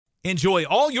Enjoy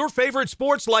all your favorite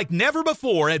sports like never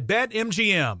before at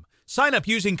BetMGM. Sign up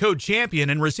using code CHAMPION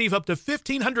and receive up to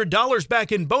 $1,500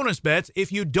 back in bonus bets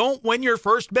if you don't win your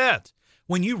first bet.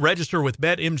 When you register with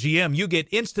BetMGM, you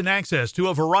get instant access to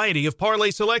a variety of parlay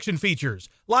selection features,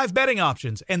 live betting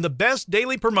options, and the best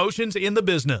daily promotions in the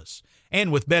business.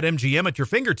 And with BetMGM at your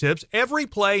fingertips, every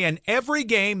play and every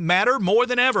game matter more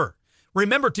than ever.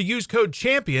 Remember to use code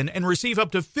CHAMPION and receive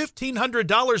up to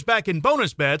 $1,500 back in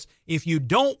bonus bets if you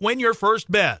don't win your first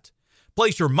bet.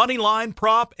 Place your money line,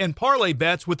 prop, and parlay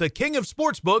bets with the king of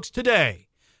sportsbooks today.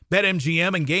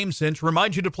 BetMGM and GameSense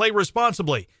remind you to play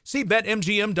responsibly. See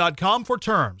BetMGM.com for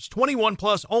terms. 21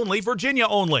 plus only, Virginia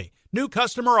only. New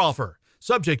customer offer.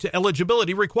 Subject to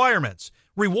eligibility requirements.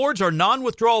 Rewards are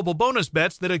non-withdrawable bonus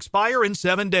bets that expire in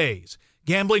 7 days.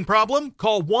 Gambling problem?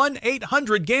 Call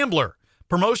 1-800-GAMBLER.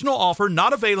 Promotional offer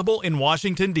not available in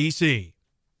Washington, D.C.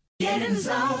 Get in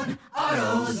zone,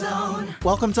 AutoZone.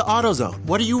 Welcome to AutoZone.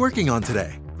 What are you working on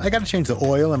today? I got to change the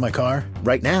oil in my car.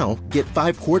 Right now, get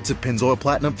 5 quarts of Pennzoil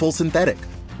Platinum Full Synthetic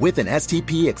with an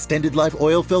STP Extended Life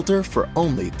Oil Filter for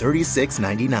only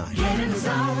 $36.99. Get in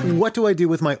zone. What do I do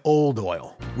with my old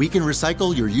oil? We can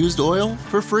recycle your used oil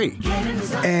for free. Get in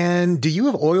zone. And do you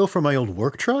have oil for my old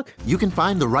work truck? You can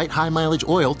find the right high-mileage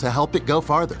oil to help it go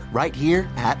farther right here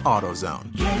at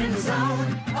AutoZone. Get in zone,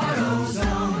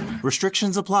 AutoZone.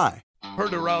 Restrictions apply.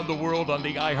 Heard around the world on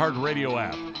the iHeartRadio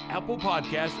app, Apple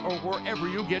Podcasts, or wherever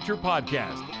you get your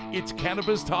podcast. It's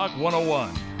Cannabis Talk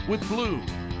 101 with Blue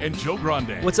and Joe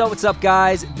Grande. What's up,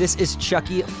 guys? This is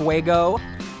Chucky Fuego.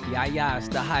 Yeah, it's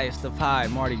the highest of high,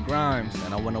 Marty Grimes,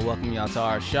 and I want to welcome y'all to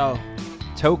our show.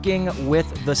 Toking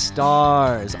with the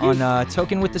Stars. On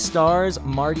Toking with the Stars,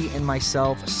 Marty and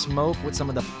myself smoke with some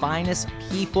of the finest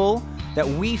people that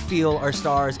we feel are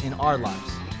stars in our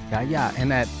lives. Yeah, and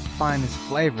that finest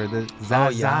flavor, the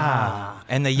Zaza.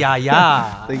 And the ya.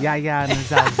 The ya and the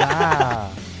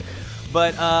Zaza.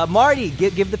 But Marty,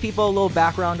 give the people a little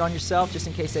background on yourself, just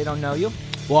in case they don't know you.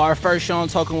 Well, our first show on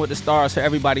Token with the Stars, for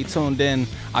everybody tuned in,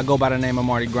 I go by the name of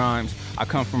Marty Grimes. I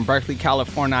come from Berkeley,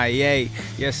 California, EA.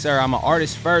 Yes, sir, I'm an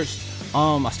artist first.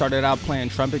 I started out playing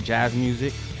trumpet, jazz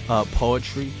music,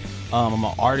 poetry. I'm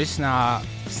an artist now. I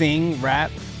sing,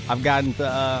 rap. I've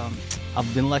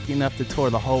been lucky enough to tour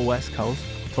the whole West Coast,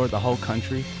 toured the whole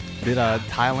country, did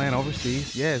Thailand,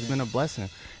 overseas. Yeah, it's been a blessing.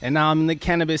 And now I'm in the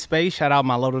cannabis space. Shout out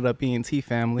my Loaded Up ENT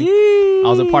family. Yee! I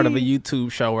was a part of a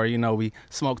YouTube show where, we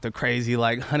smoked the crazy,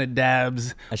 100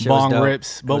 dabs, bong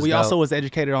rips. But we also was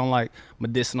educated on,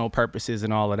 medicinal purposes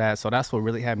and all of that. So that's what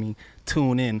really had me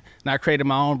tune in. And I created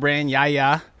my own brand,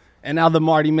 Yeah. And now the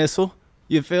Marty Missile.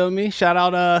 You feel me? Shout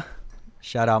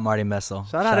out Marty Missile.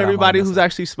 Shout out everybody who's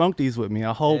actually smoked these with me.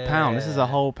 A whole pound. This is a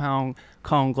whole pound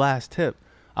cone glass tip.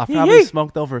 I probably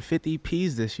smoked over 50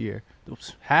 Ps this year.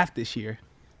 Half this year.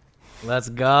 Let's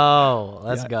go.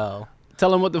 Let's go.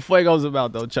 Tell them what the Fuego's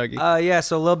about, though, Chucky.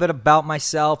 So a little bit about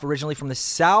myself. Originally from the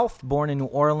South, born in New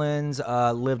Orleans,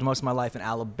 lived most of my life in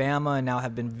Alabama, and now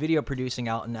have been video producing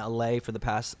out in LA for the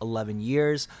past 11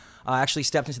 years. I actually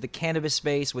stepped into the cannabis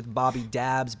space with Bobby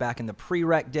Dabs back in the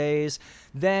pre-rec days.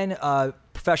 Then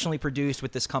professionally produced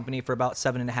with this company for about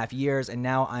 7.5 years, and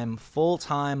now I'm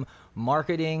full-time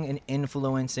marketing and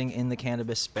influencing in the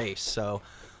cannabis space. So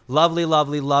lovely.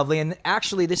 And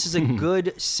actually, this is a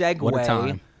good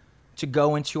segue to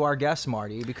go into our guest,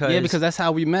 Marty, because that's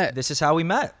how we met. This is how we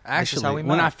met. Actually,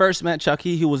 when I first met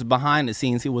Chucky, he was behind the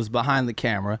scenes. He was behind the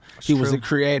camera. He was a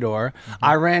creator. Mm-hmm.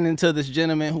 I ran into this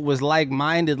gentleman who was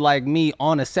like-minded like me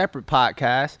on a separate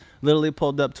podcast, literally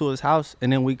pulled up to his house,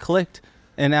 and then we clicked.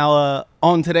 And now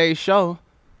on today's show,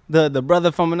 the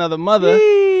brother from another mother,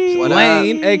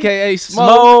 Lane, a.k.a.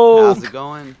 Smoke. How's it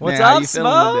going? What's up,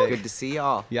 Smoke? Good to see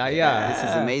y'all. Yeah. This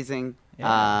is amazing.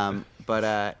 Yeah.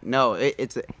 No,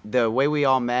 it's the way we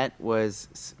all met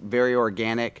was very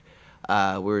organic.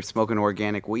 We were smoking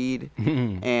organic weed,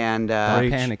 and don't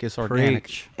panic, it's organic.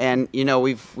 Preach. And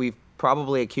we've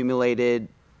probably accumulated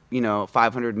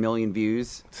 500 million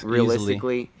views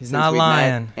realistically. He's not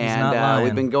lying. And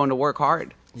we've been going to work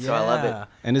hard. So I love it.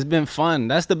 And it's been fun.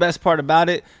 That's the best part about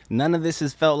it. None of this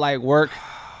has felt like work.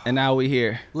 And now we're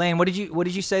here. Lane, what did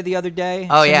you say the other day?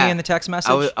 Oh, to yeah. me in the text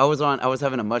message? I was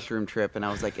having a mushroom trip, and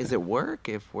I was like, is it work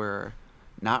if we're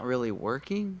not really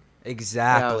working?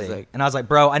 Exactly. Yeah, and I was like,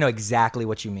 bro, I know exactly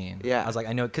what you mean. Yeah. I was like,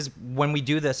 I know, because when we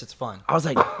do this, it's fun. I was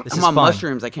like, this I'm is on fun.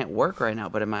 mushrooms. I can't work right now,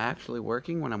 but am I actually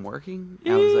working when I'm working?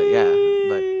 And I was like, yeah.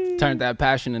 But turned that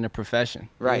passion into profession.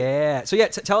 Right. Yeah. So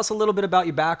tell us a little bit about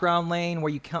your background, Lane,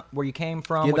 where you came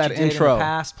from, Give what that you did intro. in the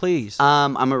past, please.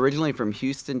 I'm originally from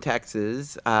Houston,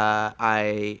 Texas.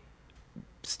 I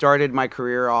started my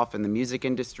career off in the music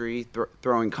industry,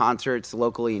 throwing concerts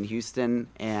locally in Houston,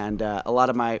 and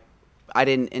I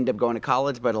didn't end up going to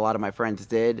college, but a lot of my friends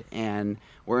did, and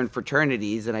we're in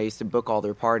fraternities, and I used to book all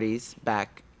their parties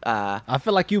back. I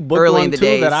feel like you booked early one in the too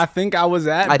days. that I think I was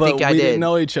at, I but think I we did. didn't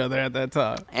know each other at that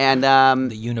time. And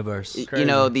The universe. you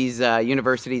know, these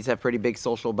universities have pretty big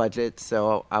social budgets,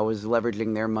 so I was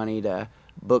leveraging their money to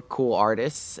book cool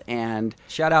artists. And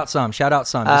Shout out some. Just a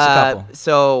couple.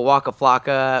 so Waka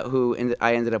Flocka, who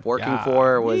I ended up working Yeah.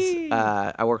 for, was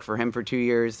I worked for him for 2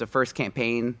 years. The first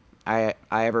campaign I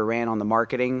ever ran on the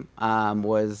marketing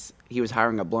was he was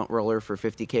hiring a blunt roller for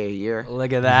 $50K a year.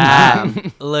 Look at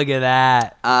that. Look at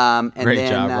that. And Great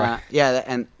then, job, Ryan. yeah,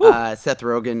 and Seth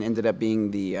Rogen ended up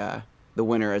being the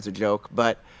winner as a joke.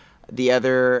 But the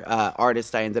other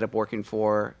artist I ended up working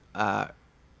for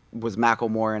was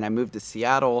Macklemore, and I moved to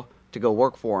Seattle to go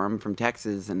work for him from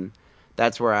Texas, and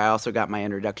that's where I also got my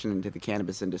introduction into the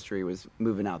cannabis industry, was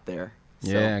moving out there.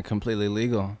 So, Yeah, completely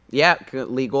legal. yeah,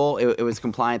 legal. It was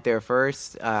compliant there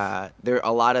first. There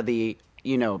a lot of the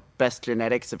best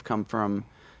genetics have come from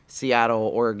Seattle,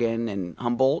 Oregon, and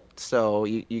Humboldt. So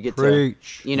you get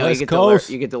Preach. to you West get Coast.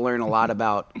 to learn a lot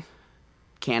about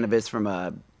cannabis from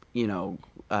a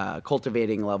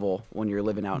cultivating level when you're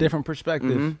living out. Different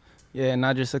perspective. Yeah,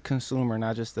 not just a consumer,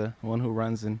 not just the one who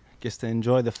runs and gets to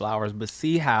enjoy the flowers, but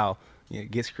see how it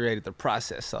gets created, the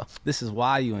process. So this is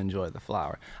why you enjoy the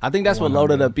flower. I think that's what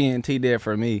Loaded Up ENT did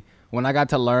for me. When I got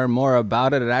to learn more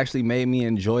about it, it actually made me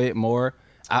enjoy it more.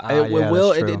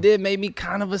 It did make me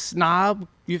kind of a snob.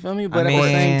 You feel me? But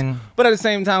at the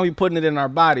same time, we putting it in our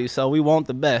body, so we want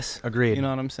the best. Agreed. You know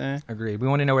what I'm saying? Agreed. We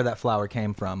want to know where that flower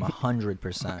came from,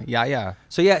 100%. Yeah.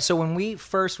 So when we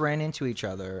first ran into each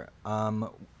other,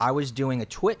 I was doing a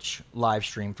Twitch live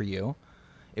stream for you.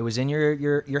 It was in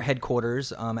your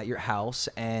headquarters at your house,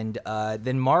 and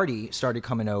then Marty started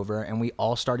coming over, and we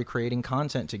all started creating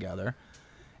content together.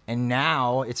 And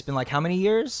now it's been like how many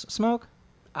years, Smoke?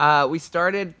 We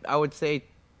started, I would say,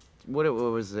 what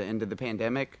was the end of the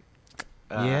pandemic?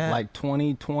 Yeah. Like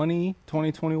 2020,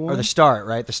 2021? Or the start,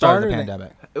 right? The start of the Started it.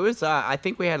 pandemic. It was. I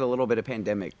think we had a little bit of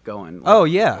pandemic going. Oh,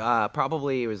 yeah.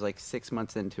 Probably it was like 6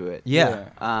 months into it. Yeah.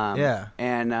 Yeah.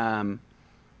 And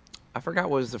I forgot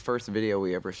what was the first video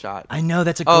we ever shot. I know,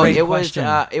 that's a Oh, great it question.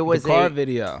 was. It was the car a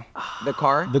video. the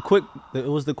car. It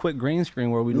was the quick green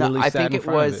screen where we No, literally I sat think in it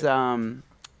front was of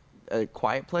it. a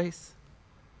Quiet Place.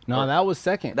 No, that was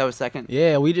second. That was second.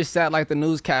 Yeah, we just sat like the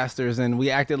newscasters and we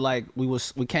acted like we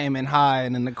came in high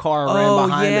and then the car Oh, ran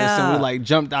behind us and yeah. we like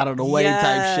jumped out of the way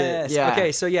type shit. Yes. Yeah.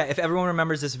 Okay, so if everyone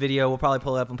remembers this video, we'll probably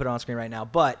pull it up and put it on screen right now.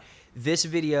 But this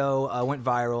video went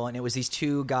viral, and it was these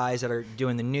two guys that are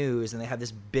doing the news, and they have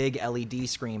this big LED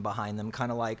screen behind them,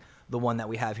 kind of like the one that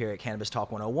we have here at Cannabis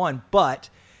Talk 101. But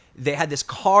they had this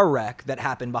car wreck that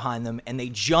happened behind them, and they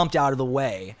jumped out of the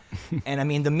way. And I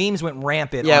mean, the memes went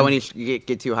rampant. Yeah, on- when you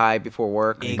get too high before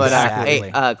work. Exactly.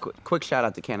 But hey, quick shout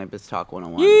out to Cannabis Talk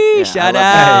 101. Yee, Yeah, shout I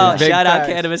love out, Big shout out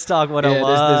facts. Cannabis Talk Yeah,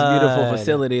 101. this beautiful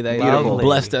facility they Lovely.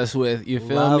 blessed us with. You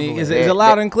feel Lovely. me? Is it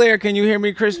loud and clear? Can you hear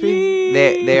me, Crispy?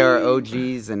 They are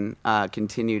OGs and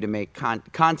continue to make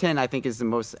content. I think is the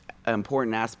most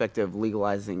important aspect of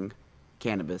legalizing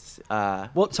cannabis.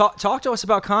 Well, talk to us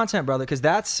about content, brother, because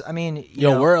that's, I mean, you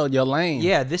Your know, world, your lane.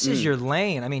 Yeah, this is your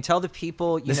lane. I mean, tell the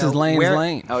people. This is Lane's where,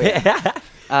 lane. Oh yeah.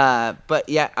 But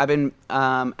yeah, I've been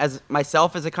as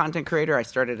a content creator. I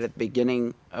started at the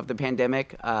beginning of the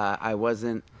pandemic. I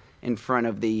wasn't in front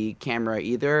of the camera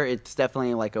either. It's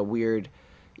definitely like a weird,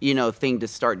 thing to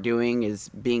start doing, is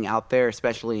being out there,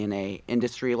 especially in a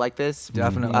industry like this.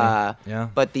 Definitely. Yeah.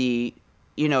 But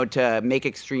to make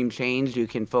extreme change, you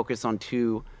can focus on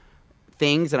two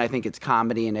things, and I think it's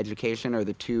comedy and education are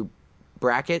the two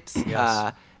brackets.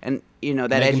 Yes. And that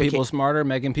Making people smarter,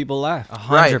 making people laugh.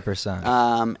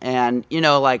 100%. And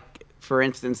like for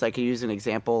instance, I could use an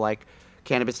example like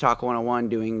Cannabis Talk 101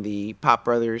 doing the Pop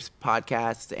Brothers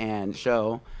podcast and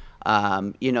show.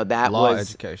 That Law was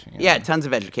education, Yeah, tons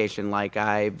of education. Like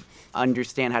I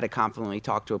understand how to confidently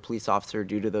talk to a police officer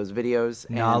due to those videos.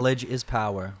 And, Knowledge is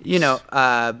power.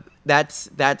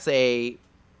 that's a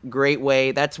great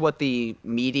way. That's what the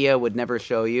media would never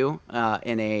show you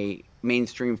in a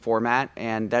mainstream format,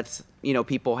 and that's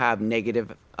people have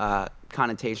negative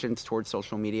connotations towards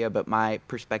social media, but my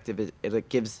perspective is it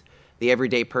gives the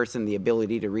everyday person the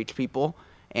ability to reach people,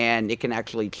 and it can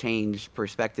actually change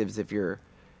perspectives if you're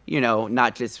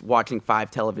not just watching 5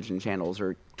 television channels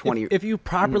or 20. If you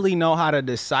properly know how to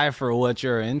decipher what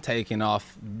you're intaking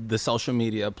off the social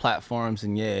media platforms,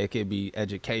 and yeah, it could be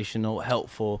educational,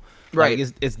 helpful. Right.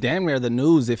 Like it's damn near the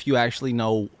news if you actually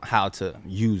know how to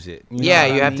use it. You know Yeah,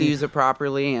 what you I have to mean? use it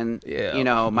properly, and you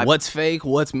know, what's fake,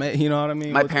 you know what I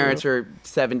mean? my What's parents real? are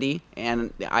 70,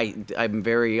 and I'm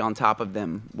very on top of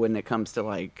them when it comes to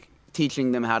like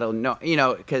teaching them how to know, you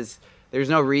know, because there's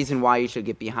no reason why you should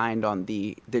get behind on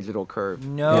the digital curve.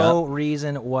 No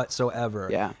reason whatsoever.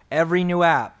 Yeah. Every new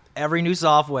app, every new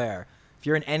software. If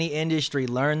you're in any industry,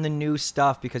 learn the new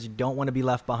stuff because you don't want to be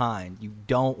left behind. You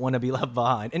don't want to be left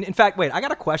behind. And in fact, wait, I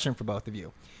got a question for both of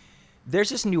you. There's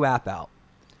this new app out.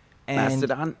 And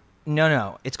Mastodon?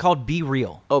 No. It's called Be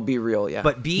Real. Oh, Be Real, yeah.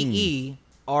 But BeReal.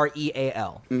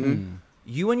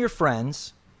 You and your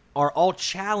friends are all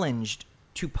challenged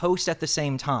to post at the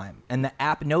same time, and the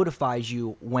app notifies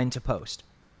you when to post.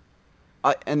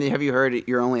 And have you heard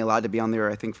you're only allowed to be on there,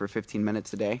 I think, for 15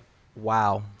 minutes a day?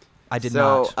 Wow. I did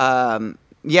not.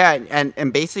 Yeah,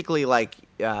 and basically, like,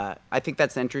 I think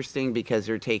that's interesting because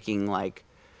you're taking, like,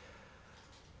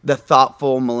 the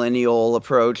thoughtful millennial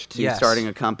approach to starting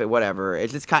a company, whatever.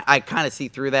 It's just I kind of see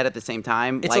through that at the same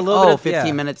time. It's like, a little bit of,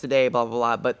 15 minutes a day, blah,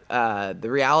 blah, blah. But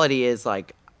the reality is,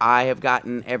 like, I have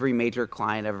gotten every major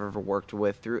client I've ever worked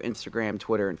with through Instagram,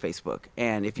 Twitter, and Facebook.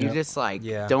 And if you just, like,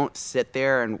 don't sit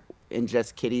there and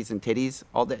ingest kitties and titties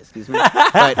all day, excuse me,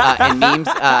 but and memes,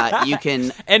 you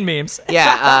can... And memes.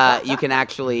 Yeah, you can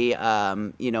actually,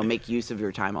 you know, make use of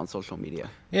your time on social media.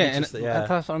 Yeah, and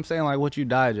that's what I'm saying, like what you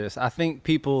digest. I think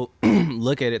people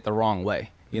look at it the wrong way.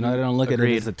 You know, they don't look at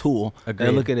it as a tool. They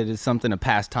look at it as something to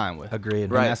pass time with. Agreed.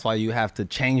 And that's why you have to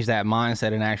change that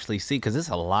mindset and actually see, because there's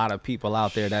a lot of people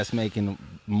out there that's making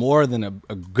more than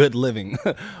a good living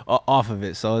off of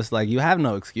it. So it's like you have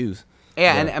no excuse.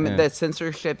 Yeah, and I mean, the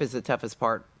censorship is the toughest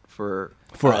part for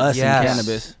us in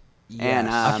cannabis. And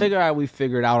I we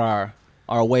figured out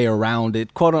our way around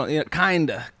it, quote unquote,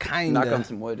 kinda. Knock on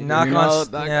some wood.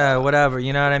 Whatever.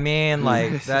 You know what I mean?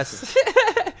 Like that's.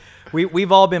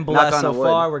 We've all been blessed so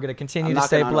far. We're gonna continue to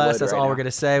stay blessed. That's all we're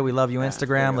gonna say. We love you,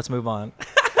 Instagram. Let's move on.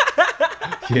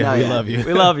 We love you.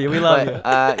 We love you. We love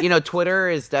you. You know, Twitter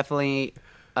is definitely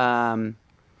a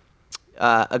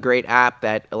great app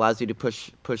that allows you to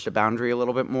push the boundary a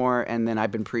little bit more. And then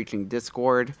I've been preaching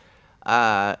Discord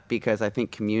because I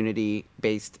think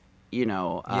community-based, you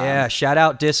know... shout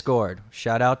out Discord.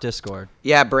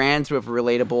 Yeah, brands with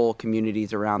relatable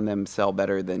communities around them sell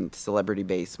better than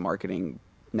celebrity-based marketing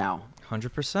now.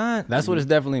 100%. That's what it's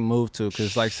definitely moved to,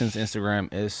 because like since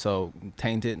Instagram is so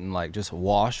tainted and like just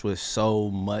washed with so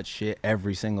much shit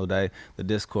every single day, the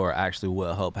Discord actually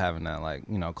will help having that, like,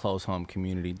 you know, close home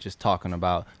community, just talking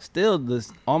about still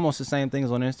this almost the same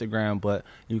things on Instagram, but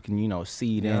you can, you know,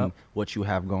 seed in what you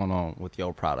have going on with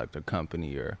your product or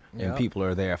company, or and people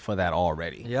are there for that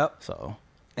already. So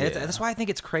and that's why I think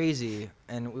it's crazy,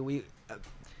 and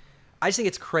I just think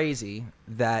it's crazy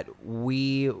that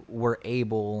we were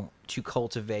able to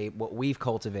cultivate what we've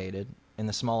cultivated in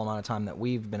the small amount of time that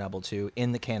we've been able to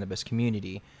in the cannabis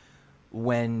community,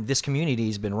 when this community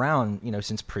has been around, you know,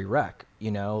 since pre-rec. You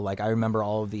know, like I remember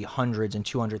all of the hundreds and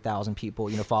 200,000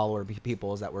 people, you know, follower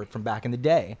people that were from back in the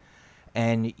day.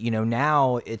 And, you know,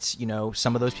 now it's, you know,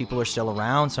 some of those people are still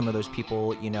around. Some of those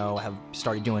people, you know, have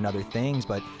started doing other things.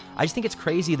 But I just think it's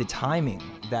crazy the timing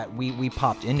that we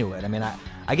popped into it. I mean,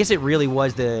 I guess it really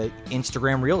was the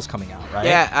Instagram Reels coming out, right?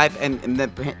 Yeah, and the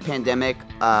pandemic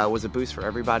was a boost for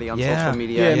everybody on social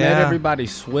media. Yeah, it made everybody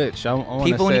switch. I want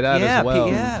to say that as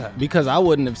well. Because I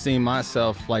wouldn't have seen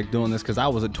myself like doing this, because I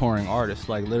was a touring artist.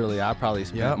 Like literally, I probably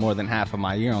spent more than half of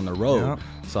my year on the road.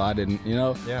 So I didn't, you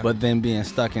know. But then being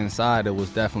stuck inside, it was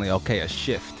definitely a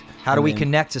shift. How do we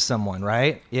connect to someone,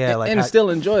 right? Yeah, like and still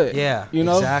enjoy it. Yeah, you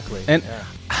know, exactly. And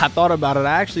I thought about it.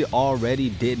 I actually already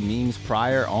did memes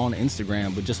prior on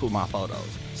Instagram, but just with my photos.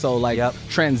 So like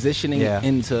transitioning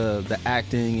into the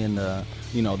acting and the,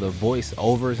 you know, the voice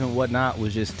overs and whatnot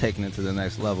was just taking it to the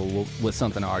next level with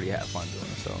something I already had fun doing.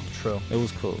 So true, it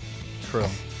was cool. True.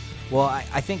 Well,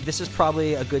 I think this is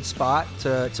probably a good spot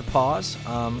to pause.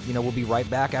 You know, we'll be right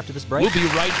back after this break. We'll be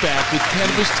right back with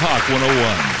Cannabis Talk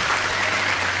 101.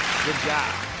 Good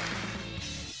job.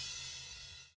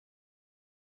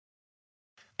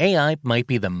 AI might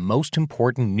be the most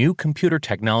important new computer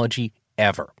technology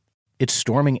ever. It's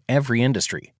storming every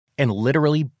industry, and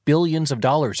literally billions of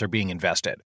dollars are being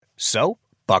invested. So,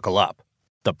 buckle up.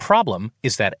 The problem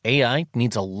is that AI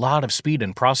needs a lot of speed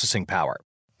and processing power.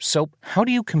 So, how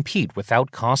do you compete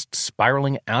without costs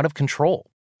spiraling out of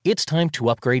control? It's time to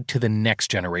upgrade to the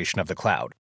next generation of the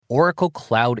cloud, Oracle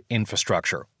Cloud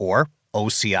Infrastructure, or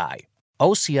OCI.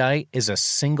 OCI is a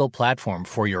single platform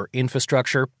for your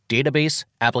infrastructure, database,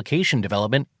 application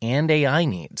development, and AI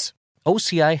needs.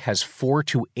 OCI has 4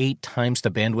 to 8 times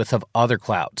the bandwidth of other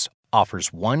clouds,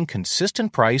 offers one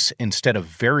consistent price instead of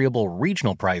variable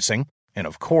regional pricing, and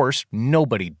of course,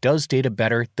 nobody does data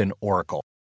better than Oracle.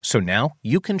 So now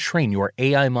you can train your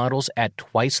AI models at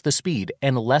twice the speed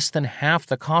and less than half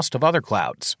the cost of other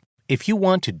clouds. If you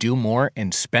want to do more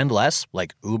and spend less,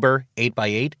 like Uber,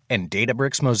 8x8, and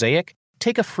Databricks Mosaic,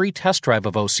 take a free test drive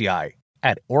of OCI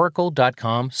at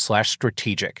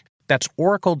oracle.com/strategic. That's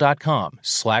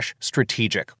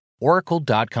oracle.com/strategic.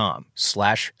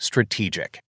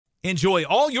 oracle.com/strategic. Enjoy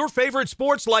all your favorite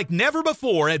sports like never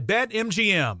before at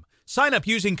BetMGM. Sign up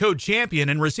using code CHAMPION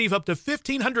and receive up to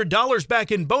 $1,500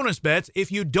 back in bonus bets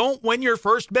if you don't win your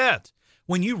first bet.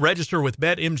 When you register with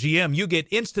BetMGM, you get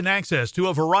instant access to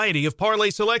a variety of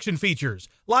parlay selection features,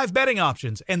 live betting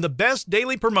options, and the best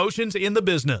daily promotions in the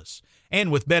business. And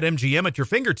with BetMGM at your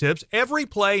fingertips, every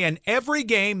play and every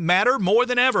game matter more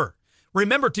than ever.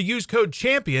 Remember to use code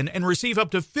CHAMPION and receive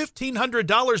up to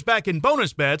 $1,500 back in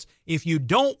bonus bets if you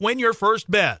don't win your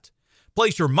first bet.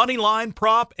 Place your money line,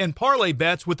 prop, and parlay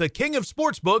bets with the king of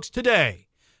sportsbooks today.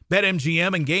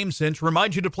 BetMGM and GameSense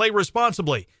remind you to play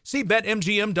responsibly. See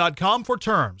BetMGM.com for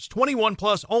terms. 21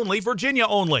 plus only, Virginia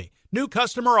only. New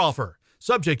customer offer.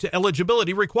 Subject to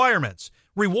eligibility requirements.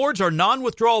 Rewards are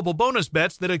non-withdrawable bonus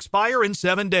bets that expire in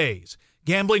 7 days.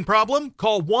 Gambling problem?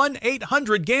 Call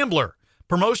 1-800-GAMBLER.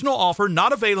 Promotional offer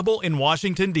not available in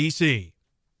Washington, D.C.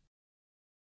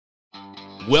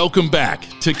 Welcome back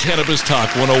to Cannabis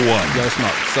Talk 101. Yo,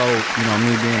 Smoke. So,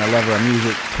 me being a lover of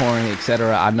music, touring,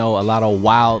 etc., I know a lot of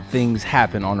wild things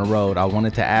happen on the road. I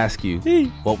wanted to ask you,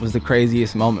 what was the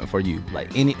craziest moment for you?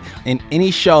 Like in any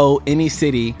show, any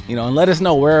city, and let us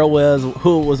know where it was,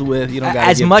 who it was with. You don't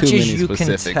got to give too many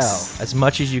specifics. As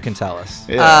much as you can tell us.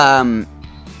 Yeah.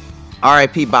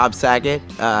 R.I.P. Bob Saget.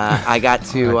 I got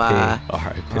to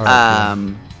R.I.P.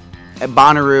 at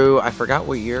Bonnaroo. I forgot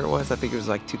what year it was. I think it was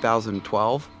like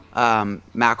 2012.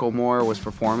 Macklemore was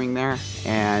performing there,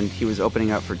 and he was opening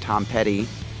up for Tom Petty.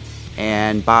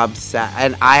 And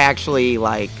and I actually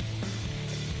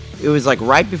it was like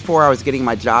right before I was getting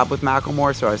my job with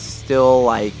Macklemore, so I was still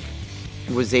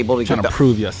was able to trying to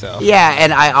prove yourself. Yeah,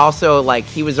 and I also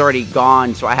he was already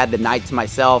gone, so I had the night to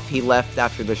myself. He left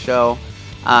after the show,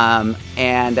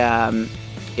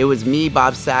 it was me,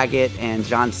 Bob Saget, and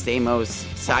John Stamos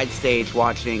side stage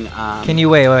watching. Can you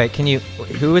wait? Can you?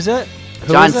 Who is it?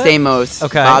 John Stamos,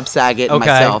 Bob Saget, and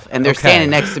myself, and they're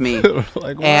standing next to me,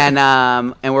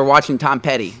 and we're watching Tom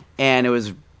Petty, and it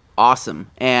was awesome.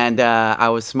 And I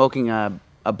was smoking a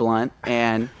blunt,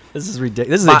 and this is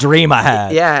ridiculous. This is a dream I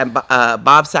had. Yeah,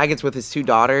 Bob Saget's with his 2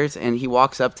 daughters, and he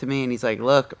walks up to me and he's like,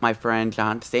 "Look, my friend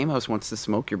John Stamos wants to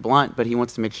smoke your blunt, but he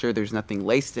wants to make sure there's nothing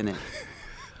laced in it."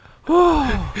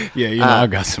 Yeah, I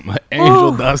got some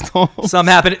angel dust on.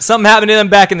 Something happened to them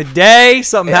back in the day.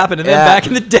 Something happened to them back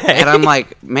in the day. And I'm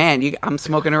like, man, I'm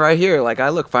smoking it right here. Like, I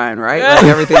look fine, right? Like,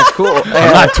 everything's cool.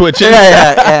 I'm not twitching.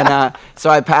 And so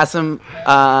I pass him,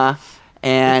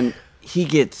 and he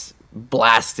gets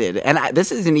blasted. And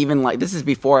this isn't even this is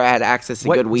before I had access to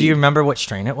good weed. Do you remember what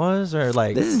strain it was, or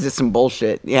This is just some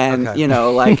bullshit, and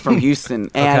from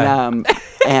Houston, and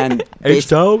and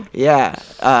H-Toad? Yeah,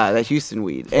 that Houston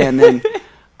weed, and then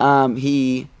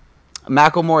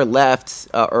Macklemore left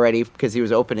already because he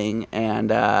was opening,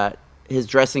 and his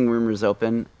dressing room was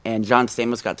open, and John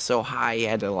Stamos got so high he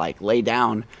had to lay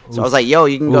down. So I was like, "Yo,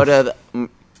 you can go to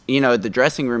the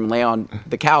dressing room, and lay on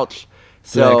the couch."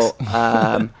 So.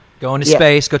 Go into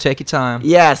space. Go take your time.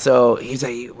 Yeah, so he's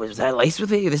like, "Was that laced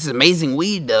with it? This is amazing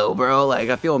weed, though, bro.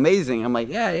 I feel amazing." I'm like,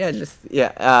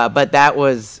 "Yeah, but that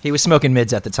was." He was smoking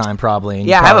mids at the time, probably.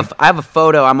 Yeah, I have a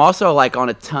photo. I'm also on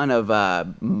a ton of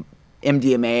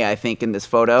MDMA, I think, in this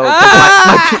photo.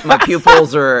 My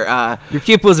pupils are. Your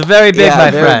pupils are very big,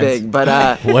 my very friend. big.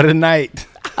 But what a night.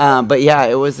 But yeah,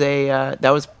 it was that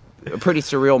was a pretty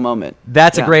surreal moment.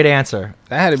 That's a great answer.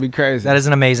 That had to be crazy. That is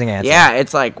an amazing answer. Yeah,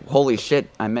 it's holy shit.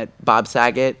 I met Bob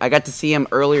Saget. I got to see him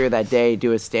earlier that day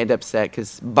do a stand-up set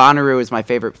because Bonnaroo is my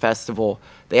favorite festival.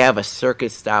 They have a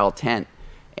circus-style tent.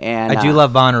 And I do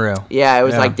love Bonnaroo. Yeah, it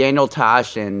was Daniel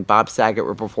Tosh and Bob Saget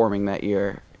were performing that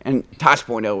year. And Tosh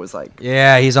Point oh was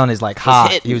yeah, he's on his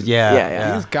hot. He was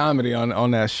yeah. He's comedy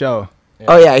on that show. Yeah.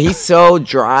 Oh yeah, he's so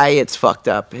dry, it's fucked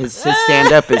up. His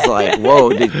stand up is whoa,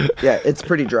 dude. Yeah, it's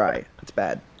pretty dry. It's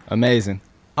bad. Amazing.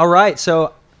 All right,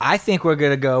 so I think we're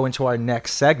gonna go into our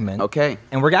next segment. Okay.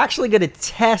 And we're actually gonna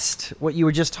test what you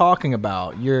were just talking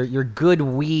about. Your good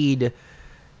weed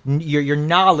your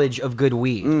knowledge of good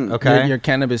weed. Okay. Your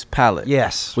cannabis palate.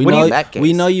 Yes. We What do know you- that case?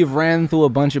 we know you've ran through a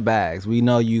bunch of bags. We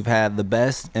know you've had the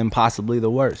best and possibly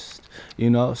the worst.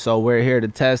 So we're here to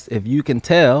test if you can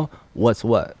tell what's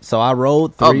what. So I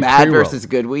rolled 3 bad pre-rolls. versus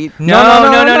good weed. No.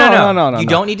 You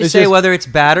don't need to It's say just- whether it's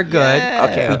bad or good. Yeah.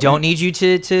 Okay, We okay. don't need you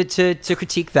to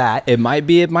critique that. It might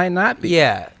be, it might not be.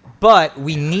 Yeah. But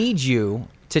we need you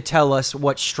to tell us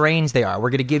what strains they are.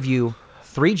 We're going to give you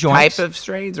 3 joints. Type of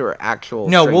strains or actual?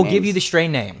 No, strain we'll names? give you the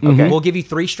strain name. Okay. We'll give you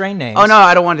 3 strain names. Oh no,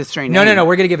 I don't want the strain. No, name.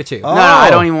 we're going to give it to you. No, I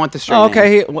don't even want the strain. Oh,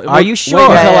 okay. name. Are you sure?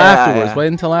 Wait until Yeah, afterwards. yeah. Wait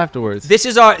until afterwards. This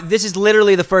is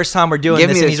literally the first time we're doing Give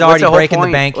this, me and this. he's What's already the whole breaking point?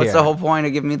 the bank What's here. the whole point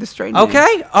of giving me the strain name?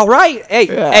 Okay, all right.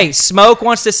 Hey, Smoke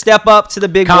wants to step up to the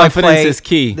big boy Confidence plate. is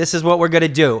key. This is what we're gonna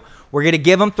do. We're gonna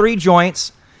give him 3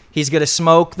 joints. He's gonna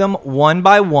smoke them one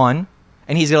by one,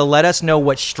 and he's gonna let us know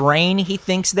what strain he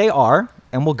thinks they are,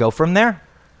 and we'll go from there.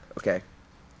 Okay.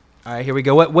 All right, here we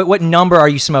go. What number are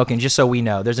you smoking? Just so we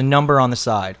know, there's a number on the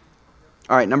side.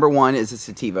 All right. Number 1 is a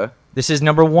sativa. This is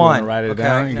number 1. wanna write it okay.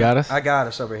 down? You got us? I got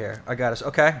us over here. I got us.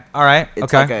 Okay. All right. It's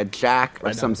okay. like a jack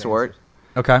of some sort.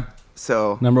 Okay.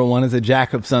 So Number 1 is a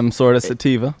jack of some sort of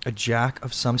sativa. A jack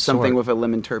of some something sort. with a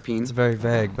lemon terpene. It's very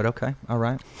vague, but okay. All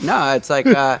right. No, it's like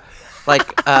a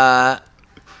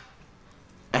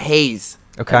haze.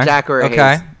 Okay. A jack or a okay.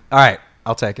 haze. All right.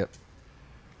 I'll take it.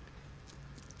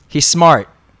 He's smart.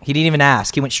 He didn't even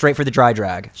ask. He went straight for the dry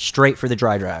drag. Straight for the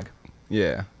dry drag.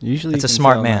 Yeah. Usually That's you a can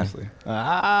smart tell man. nicely.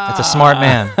 That's a smart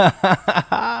man.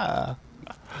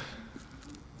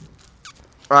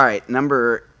 All right.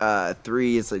 Number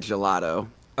 3 is a gelato.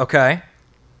 Okay.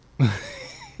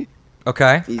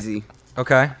 Okay. Easy.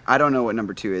 Okay. I don't know what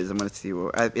number 2 is. I'm gonna see.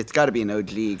 It's got to be an OG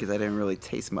because I didn't really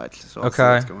taste much. So I'll see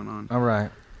Okay. what's going on. All right.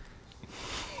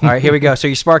 All right. Here we go. So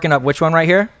you're sparking up which one right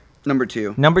here? Number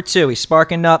 2. Number 2. He's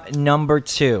sparking up number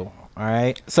 2. All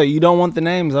right. So you don't want the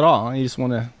names at all. You just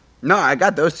want to. No, I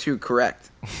got those 2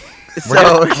 correct.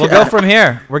 We'll go from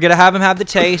here. We're gonna have him have the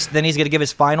taste. Then he's gonna give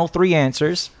his final 3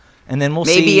 answers, and then we'll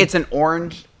see. Maybe it's an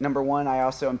orange. Number 1. I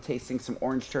also am tasting some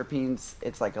orange terpenes.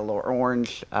 It's like a little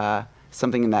orange,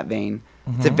 something in that vein.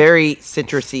 It's a very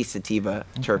citrusy sativa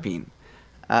terpene.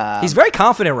 He's very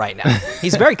confident right now.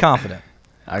 He's very confident.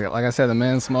 Like I said, the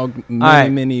man smoked right.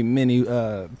 many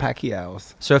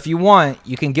Pacquiaos. So if you want,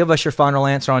 you can give us your final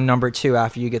answer on number 2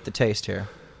 after you get the taste here.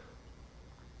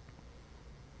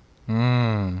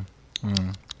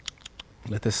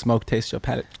 Let the smoke taste your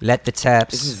palate. Let the This is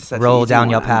taps such an roll easy down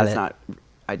one. your I'm palate. just not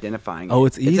identifying. Oh,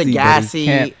 it's It's easy, a but he gassy.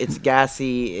 can't- It's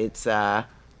gassy. It's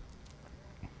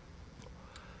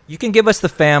You can give us the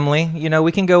family.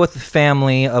 We can go with the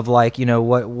family of what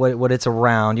it's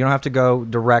around. You don't have to go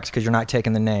direct because you're not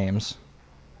taking the names.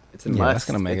 It's a Yeah, must. that's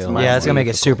gonna make it a must. lot Yeah, it's gonna make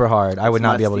it difficult. super hard. I would It's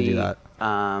not be able to do musty.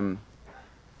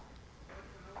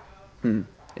 that.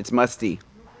 It's musty.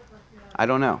 I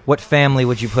don't know. What family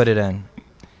would you put it in?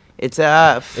 It's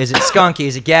Is it skunky?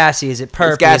 Is it gassy? Is it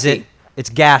purple? gassy. It's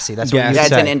gassy. That's what Gassy. you yeah, it's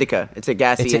say. an indica. It's a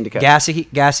gassy It's indica.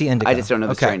 gassy indica. I just don't know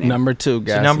the okay. strain name. Number 2, So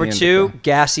gassy number indica. 2,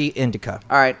 gassy indica.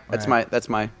 All right, that's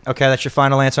my. Okay, that's your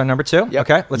final answer on number 2. Yep.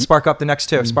 Okay, let's spark up the next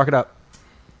 2. Spark it up.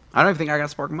 I don't even think I got to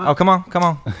spark them up. Oh, come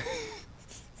on.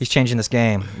 He's changing this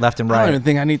game left and I don't right. even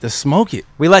think I need to smoke it.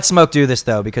 We let Smoke do this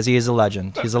though because he is a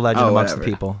legend. He's a legend Oh, amongst whatever.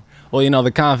 the people. Well,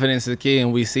 the confidence is key,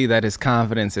 and we see that his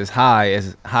confidence is high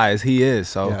as he is.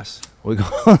 So Yes. we're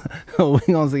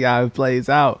gonna see how it plays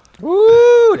out.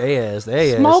 Woo! There he is. There he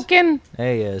is. Smoking.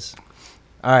 There he is.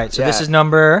 All right, so this Yeah. is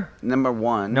number. Number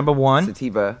 1. Number 1.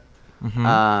 Sativa.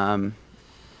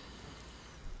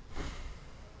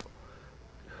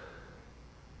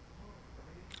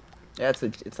 Yeah,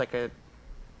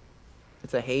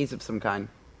 it's a haze of some kind.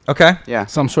 Okay. Yeah.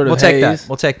 Some sort of We'll take haze. that.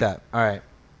 We'll take that. All right.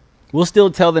 We'll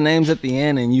still tell the names at the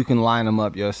end, and you can line them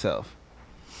up yourself.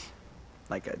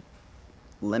 Like a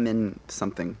lemon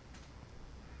something.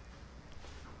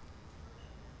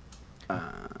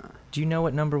 Do you know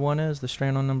what number 1 is? The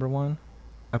strain on number 1?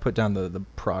 I put down the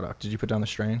product. Did you put down the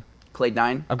strain? Clade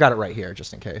 9. I've got it right here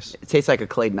just in case. It tastes like a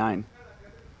Clade 9.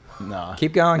 No.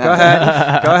 Keep going. Go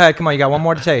ahead. Go ahead. Come on. You got one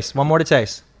more to taste. One more to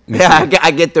taste. Yeah,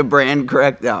 I get the brand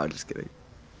correct. No, just kidding.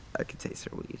 I can taste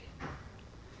their weed.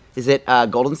 Is it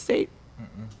Golden State?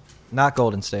 Not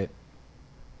Golden State.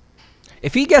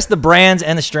 If he gets the brands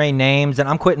and the strain names, then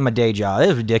I'm quitting my day job. It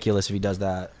is ridiculous if he does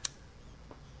that.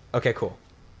 Okay, cool.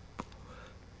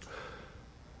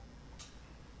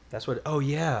 That's what. Oh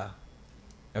yeah.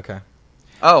 Okay.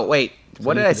 Oh wait,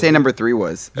 what did I say? Number 3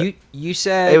 was. You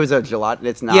said It was a gelato.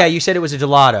 It's not. Yeah, you said it was a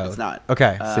gelato. It's not.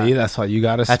 Okay. See, that's why you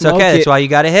gotta. That's smoke okay. It. That's why you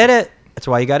got to hit it. That's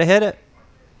why you got to hit it.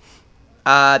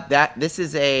 This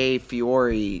is a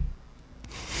Fiore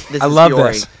This I is love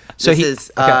Fiore. this. So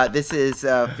This is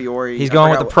Fiore. He's I going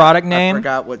with forgot the product I name?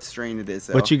 forgot what strain it is.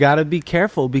 Though. But you gotta be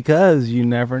careful because you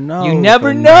never know. You never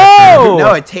from- know.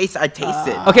 No, I taste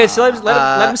it. Okay, so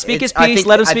let him speak his piece.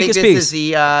 Let him speak his piece.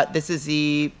 This is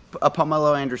the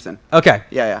Pomelo Anderson. Okay.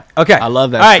 Yeah. Okay. I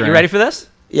love that All right, strain. you ready for this?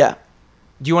 Yeah.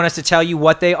 Do you want us to tell you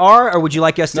what they are, or would you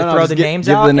like us to No, throw just the give names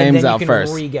the out names and then out you can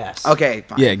first. re-guess? Okay.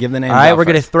 Fine. Yeah, give the names. All right, out we're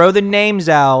going to first. throw the names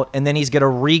out, and then he's going to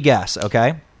re-guess,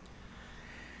 okay?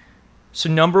 So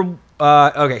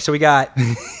okay, so we got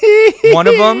one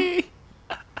of them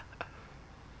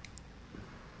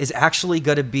is actually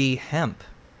going to be hemp.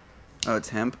 Oh, it's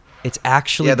hemp. It's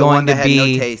actually the going one that to had be.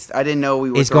 no taste. I didn't know we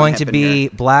were. It's throwing going to hemp in be here.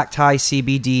 black tie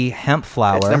CBD hemp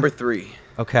flower. It's number 3.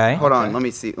 Okay. Hold on. Let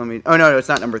me see. Oh no, it's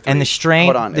not number 3. And the strain,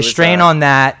 Hold on. the strain on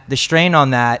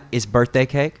that is birthday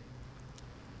cake.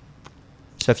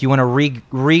 So if you want to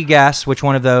re-guess which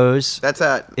one of those That's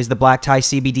is the black tie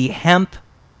CBD hemp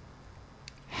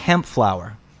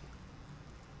flower.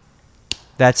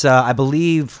 That's I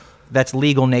believe that's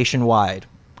legal nationwide.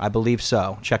 I believe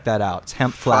so. Check that out. It's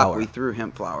hemp flower. We threw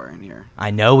hemp flower in here. I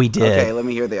know we did. Okay, let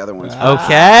me hear the other ones.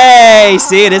 Okay.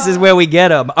 See, this is where we get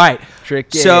them. All right.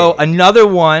 Tricky. So another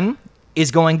one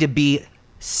is going to be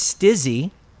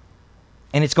Stizzy,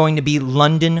 and it's going to be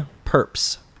London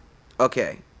Perps.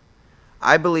 Okay.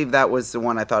 I believe that was the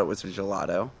one I thought it was a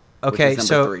gelato. Okay, which is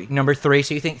so number 3. number 3.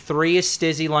 So you think 3 is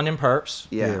Stizzy London Perps?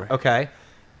 Yeah. Okay.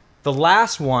 The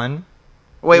last one.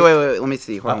 Wait. Let me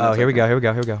see. Hold on Oh, one here we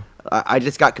second. go. I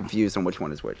just got confused on which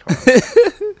one is which. Hold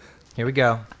on. Here we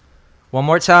go. One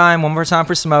more time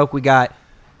for Smoke. We got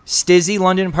Stizzy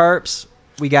London Perps.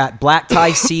 We got Black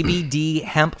Tie CBD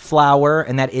hemp flower,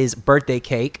 and that is birthday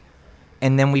cake.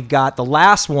 And then we've got the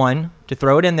last one to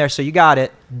throw it in there, so you got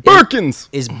it. Birkins.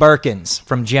 Is Birkins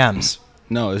from Gems.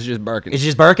 No, it's just Birkins. It's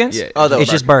just Birkins? Yeah. Oh,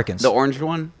 it's just Birkins. The orange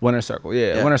one? Winter Circle.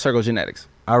 Yeah, Winter Circle Genetics.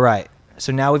 All right.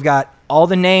 So now we've got all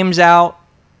the names out.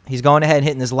 He's going ahead and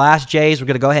hitting his last J's. We're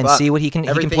going to go ahead and Fuck. see what he can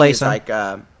Everything place is them. like,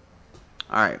 all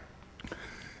right.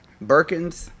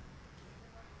 Birkins,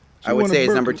 I would want a say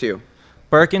is number Birkin? 2.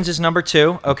 Birkins is number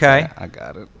 2. Okay. I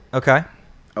got it. Okay.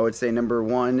 I would say number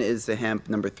 1 is the hemp.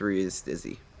 Number 3 is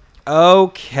Dizzy.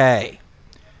 Okay.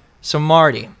 So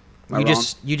Marty, Am I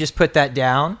you just put that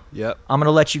down. Yep. I'm going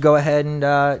to let you go ahead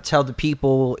and tell the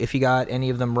people if you got any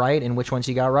of them right and which ones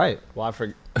you got right. Well, I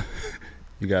forget.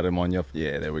 You got him on your.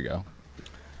 Yeah, there we go.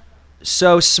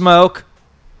 So Smoke,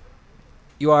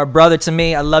 you are a brother to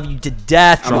me. I love you to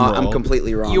death. I'm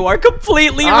completely wrong. You are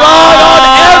completely wrong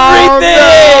on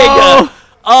everything.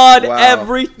 On Wow.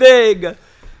 everything.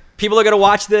 People are going to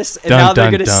watch this, and now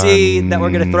they're going to see that we're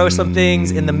going to throw some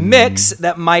things in the mix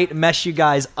that might mess you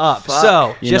guys up. Fuck.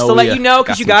 So, You just know to let we, you know, got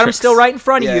because you some got them tricks. still right in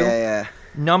front of Yeah, you, yeah.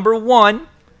 number 1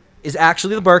 is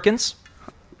actually the Birkins.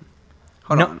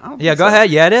 Hold No- on. I don't Yeah, think go so. ahead.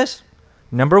 Yeah, it is.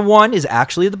 Number 1 is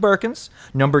actually the Birkins.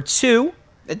 Number 2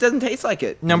 It doesn't taste like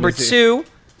it. Number 2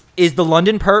 is the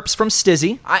London Perps from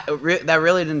Stizzy. That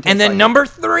really didn't taste And then like number it.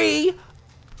 3,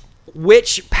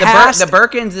 which The passed... the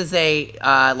Birkins is a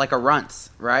like a runts,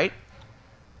 right?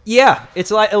 Yeah,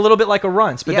 it's like a little bit like a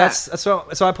Runts, but Yeah. that's so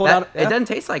I pulled That- out... It doesn't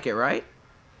taste like it, right?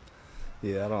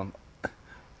 Yeah, I don't.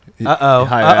 Uh-oh.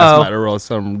 High ass Uh-oh. might have wrote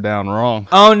something down wrong.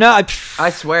 Oh, no. I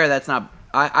swear that's not.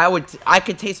 I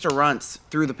could taste a runts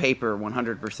through the paper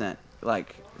 100%.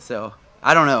 Like, so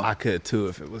I don't know. I could too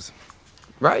if it was.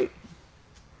 Right?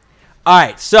 All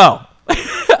right, so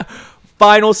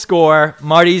final score.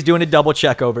 Marty's doing a double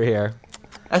check over here.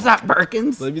 That's not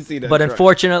Birkins. Let me see that. But truck.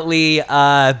 unfortunately,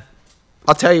 I'll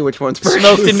tell you which one's Birkins.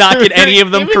 Smoke did not get any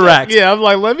of them correct. Yeah, I'm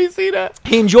like, let me see that.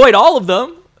 He enjoyed all of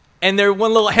them, and there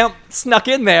one little hemp snuck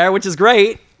in there, which is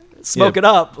great. Smoke it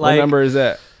up. What number is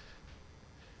that?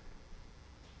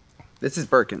 This is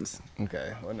Birkins.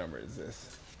 Okay, what number is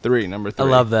this? 3, number 3. I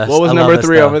love this. What was I love number this,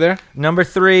 3 though. over there? Number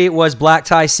 3 was Black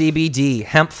Tie CBD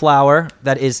hemp flower.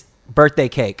 That is birthday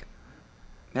cake.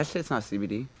 That shit's not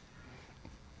CBD.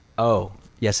 Oh,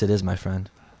 yes, it is, my friend.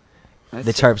 That's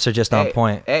The terps are just on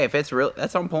point. Hey, if it's real,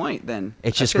 that's on point. Then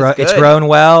It's That's just it's good. grown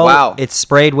well. Wow. It's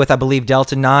sprayed with, I believe,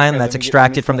 Delta 9. That's let me get-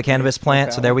 extracted let me from the see- let me cannabis see plant.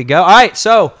 that So there one. we go. All right,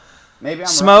 so Maybe I'm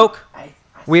Smoke. wrong.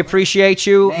 We appreciate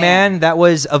you, man. That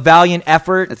was a valiant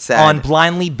effort It's sad. on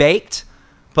Blindly Baked.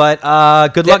 But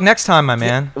good luck next time, my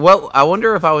man. Well, I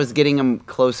wonder if I was getting them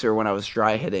closer when I was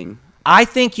dry hitting. I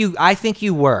think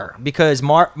you were, because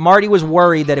Marty was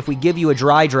worried that if we give you a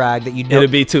dry drag that you'd know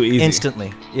It'd be too easy.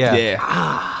 instantly. Yeah.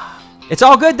 Yeah. It's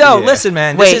all good though. Yeah. Listen,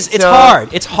 man. Wait, it's so- hard.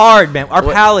 It's hard, man. Our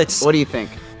palates. What do you think?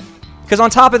 Because on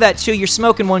top of that too, you're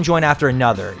smoking one joint after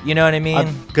another. You know what I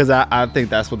mean? Because I think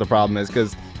that's what the problem is.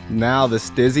 Because now the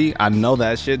Stizzy, I know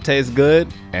that shit tastes good,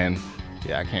 and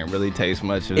Yeah, I can't really taste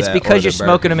much of It's that. because you're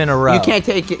smoking them in a row. You can't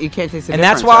take it. You can't taste the and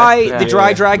that's difference, why right? the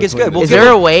dry drag is good. We'll Is give there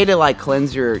it- a way to like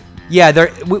cleanse your? Yeah,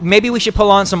 maybe we should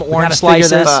pull on some orange gotta figure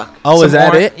slices. that- Oh, is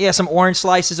that it? Yeah, some orange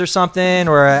slices or something.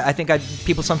 Or I think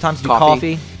people sometimes do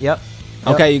Coffee. coffee. Yep.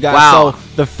 Okay, you guys. Wow. So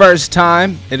the first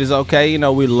time, it is okay. You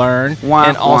know, we learn,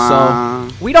 and also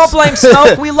We don't blame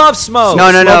Smoke. We love Smoke. No.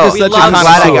 is We such a love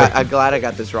connoisseur. Smoke. I'm glad I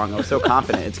got this wrong. I was so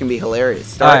confident. It's gonna be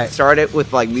hilarious. All right. Start it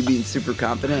with like me being super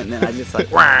confident, and then I just like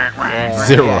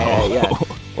Zero. Yeah.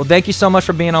 Well, thank you so much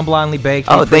for being on Blindly Baked.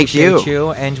 Oh, We thank you. appreciate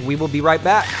you. And we will be right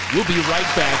back. We'll be right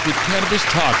back with Cannabis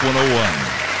Talk 101.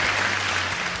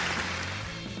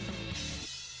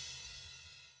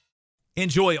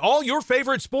 Enjoy all your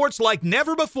favorite sports like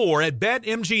never before at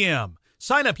BetMGM.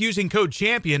 Sign up using code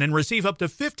CHAMPION and receive up to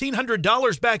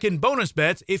 $1,500 back in bonus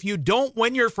bets if you don't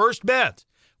win your first bet.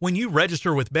 When you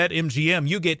register with BetMGM,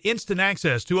 you get instant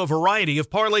access to a variety of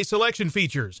parlay selection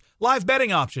features, live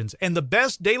betting options, and the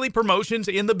best daily promotions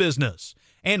in the business.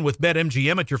 And with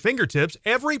BetMGM at your fingertips,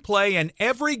 every play and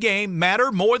every game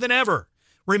matter more than ever.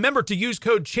 Remember to use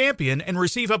code CHAMPION and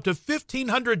receive up to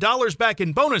 $1,500 back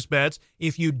in bonus bets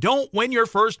if you don't win your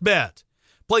first bet.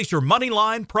 Place your money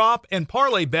line, prop, and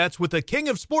parlay bets with the king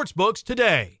of sportsbooks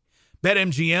today.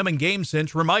 BetMGM and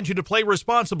GameSense remind you to play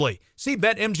responsibly. See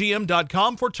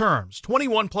BetMGM.com for terms.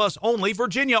 21 plus only,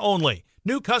 Virginia only.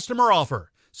 New customer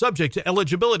offer. Subject to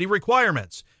eligibility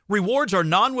requirements. Rewards are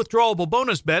non-withdrawable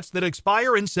bonus bets that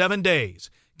expire in 7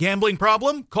 days. Gambling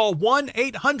problem? Call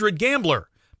 1-800-GAMBLER.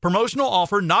 Promotional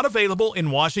offer not available in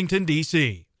Washington,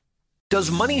 D.C. Does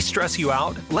money stress you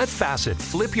out? Let Facet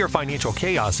flip your financial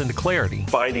chaos into clarity.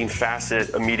 Finding Facet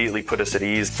immediately put us at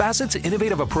ease. Facet's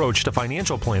innovative approach to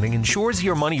financial planning ensures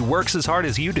your money works as hard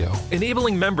as you do,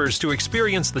 enabling members to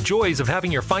experience the joys of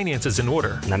having your finances in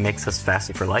order. And that makes us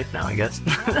Facet for life now, I guess.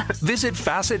 Visit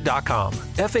Facet.com,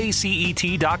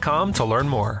 FACET.com to learn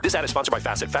more. This ad is sponsored by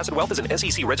Facet. Facet Wealth is an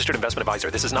SEC registered investment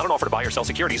advisor. This is not an offer to buy or sell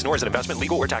securities, nor is it investment,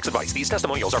 legal, or tax advice. These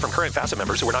testimonials are from current Facet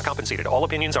members who are not compensated. All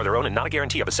opinions are their own and not a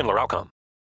guarantee of a similar outcome.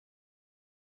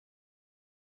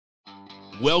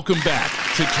 Welcome back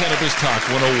to Cannabis Talk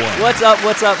 101.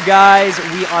 What's up, guys?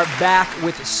 We are back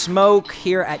with Smoke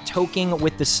here at Toking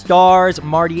with the Stars,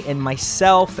 Marty and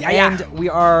myself, and we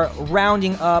are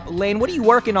rounding up. Lane, what are you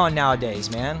working on nowadays,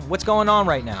 man? What's going on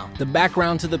right now? The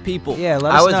background to the people. Yeah,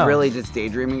 let us know. I was really just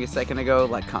daydreaming a second ago,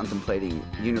 like contemplating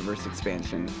universe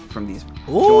expansion from these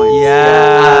Ooh, joints.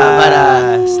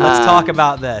 yes. Let's talk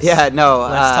about this. Yeah, no.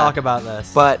 Let's talk about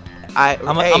this. But I'm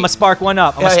gonna spark one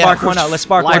up. Let's spark one up.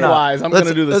 Likewise, I'm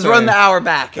gonna do the Let's same. run the hour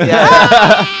back.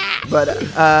 Yeah. But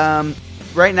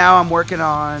right now I'm working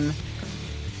on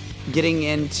getting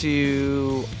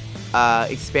into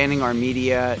expanding our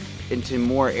media into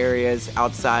more areas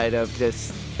outside of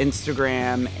just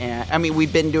Instagram. And I mean,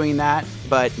 we've been doing that,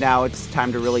 but now it's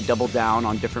time to really double down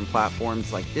on different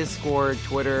platforms like Discord,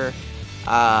 Twitter,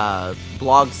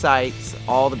 blog sites,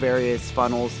 all the various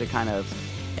funnels to kind of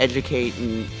educate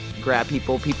and grab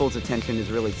people's attention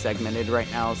is really segmented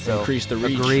right now, so increase the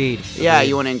reach. Agreed. Yeah,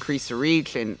 you want to increase the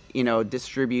reach and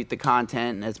distribute the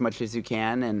content as much as you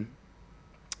can, and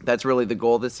that's really the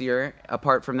goal this year.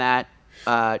 Apart from that,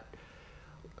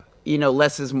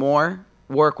 less is more.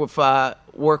 Work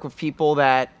with people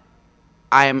that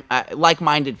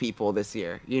like-minded people this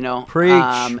year. Preach.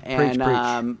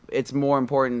 It's more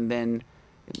important than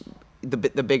the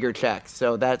bigger checks.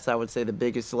 So that's, I would say, the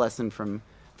biggest lesson from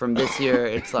this year.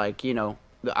 It's like,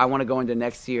 I want to go into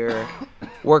next year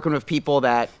working with people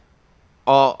that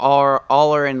all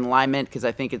are in alignment, because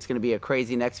I think it's going to be a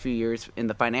crazy next few years in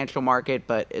the financial market,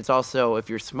 but it's also, if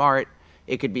you're smart,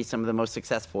 it could be some of the most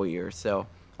successful years. So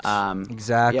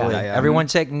exactly. Yeah. Everyone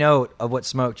take note of what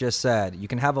Smoke just said. You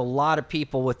can have a lot of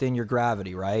people within your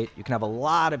gravity, right? You can have a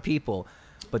lot of people,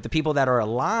 but the people that are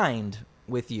aligned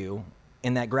with you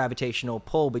in that gravitational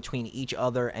pull between each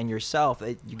other and yourself,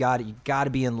 you got to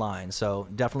be in line. So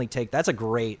definitely that's a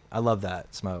great. I love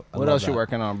that, Smoke. What else you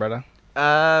working on, brother?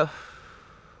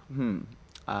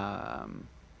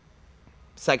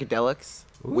 Psychedelics.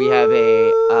 We have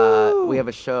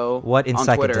a show. What in on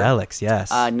psychedelics? Twitter. Yes.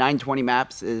 920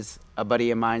 Maps is a buddy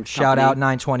of mine's Shout company. out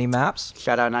 920 Maps.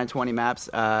 Shout out 920 Maps.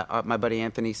 My buddy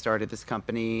Anthony started this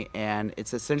company, and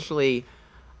it's essentially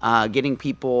getting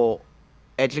people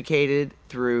educated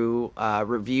through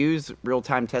reviews,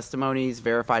 real-time testimonies,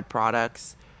 verified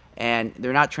products, and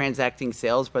they're not transacting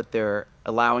sales, but they're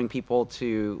allowing people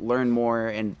to learn more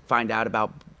and find out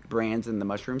about brands in the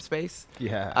mushroom space.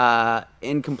 Yeah.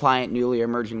 In compliant, newly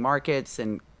emerging markets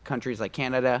and countries like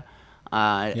Canada,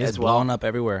 It's as well. blowing up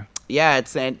everywhere. Yeah,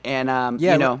 it's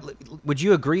Would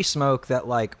you agree, Smoke, that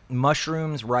like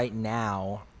mushrooms right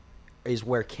now is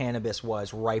where cannabis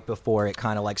was right before it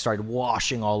kind of like started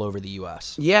washing all over the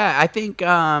U.S. Yeah, I think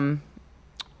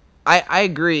I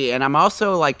agree, and I'm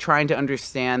also like trying to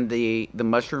understand the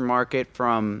mushroom market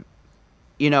from,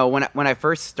 you know, when I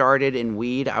first started in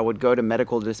weed, I would go to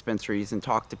medical dispensaries and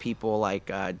talk to people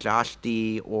like Josh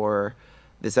D or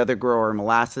this other grower,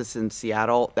 Molasses in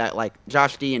Seattle, that like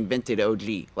Josh D invented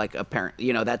OG, like apparently,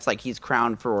 you know, that's like he's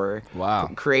crowned for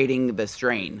creating the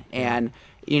strain. And,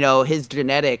 you know, his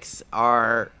genetics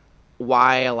are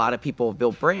why a lot of people have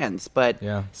built brands, but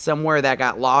somewhere that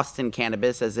got lost in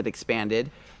cannabis as it expanded.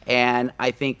 And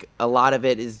I think a lot of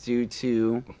it is due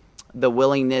to the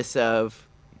willingness of,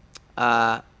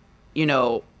 you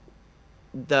know,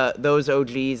 those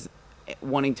OGs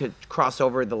wanting to cross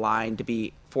over the line to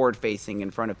be forward-facing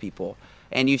in front of people.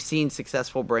 And you've seen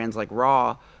successful brands like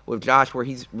Raw with Josh, where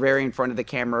he's very in front of the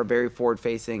camera, very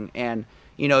forward-facing. And,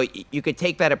 you know, you could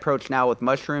take that approach now with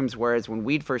mushrooms, whereas when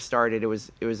weed first started, it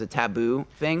was a taboo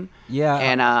thing. Yeah,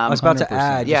 and I was about to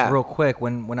add, yeah. just real quick,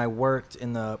 when I worked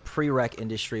in the pre-rec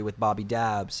industry with Bobby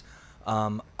Dabbs,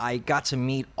 I got to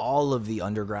meet all of the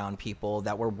underground people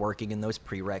that were working in those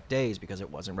pre-rec days because it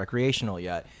wasn't recreational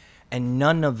yet. And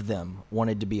none of them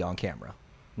wanted to be on camera.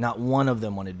 Not one of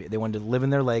them wanted to be. They wanted to live in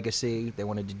their legacy. They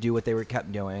wanted to do what they were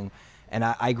kept doing. And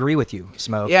I agree with you,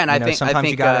 Smoke. Yeah, and you I know, think sometimes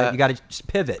you gotta just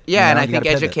pivot. Yeah, you know? and I You think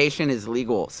gotta pivot. education is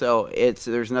legal, so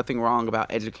there's nothing wrong about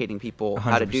educating people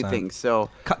how to do 100%. things. So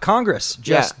Congress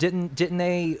just didn't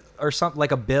they, or something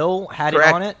like a bill had correct.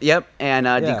 it on it. Yep, and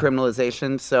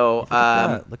decriminalization. So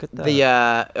Look at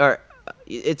that.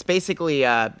 It's basically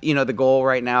you know, the goal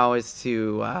right now is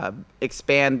to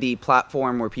expand the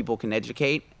platform where people can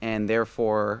educate and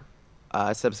therefore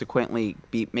subsequently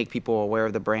make people aware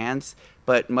of the brands.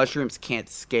 But mushrooms can't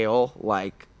scale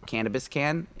like cannabis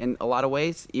can in a lot of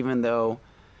ways, even though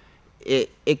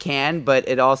it can, but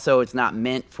it's not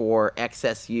meant for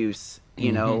excess use.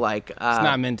 You know, like it's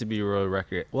not meant to be real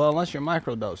record. Well, unless you're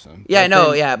microdosing. Yeah, But no,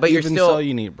 then yeah, but you're even still so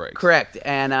you need breaks. Correct,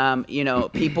 and you know,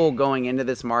 people going into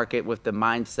this market with the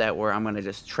mindset where I'm going to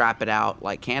just trap it out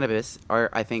like cannabis,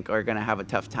 I think are going to have a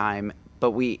tough time.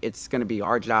 But it's going to be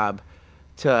our job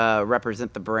to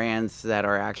represent the brands that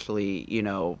are actually, you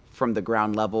know, from the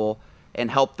ground level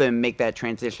and help them make that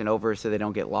transition over so they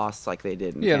don't get lost like they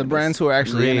did in Yeah, cannabis. the brands who are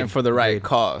actually in it for the right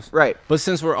cause. Right. But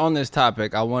since we're on this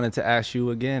topic, I wanted to ask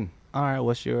you again. All right,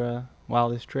 what's your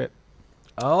wildest trip?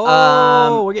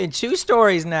 Oh, we're getting two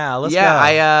stories now. Let's go.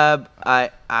 I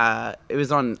it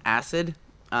was on acid.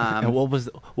 And what was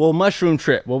mushroom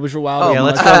trip? What was your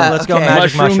wildest? Yeah, let's go okay.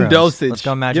 magic mushroom mushrooms. dosage. Let's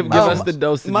go magic Give us mushrooms. the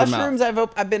dosage. Mushrooms,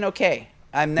 I've been okay.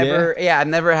 I've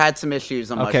never had some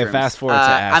issues on Okay, mushrooms. fast forward to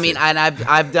acid. I mean, and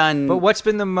I've done. But what's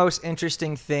been the most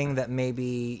interesting thing that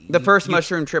maybe The first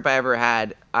mushroom trip I ever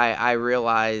had, I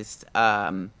realized,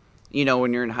 you know,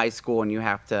 when you're in high school and you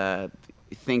have to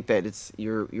think that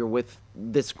you're with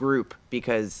this group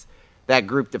because that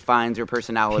group defines your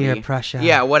personality. Peer pressure.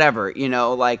 Yeah, whatever. You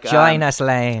know, like join us,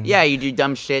 Lane. Yeah, you do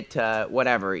dumb shit to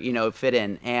whatever, you know, fit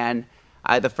in. And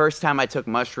the first time I took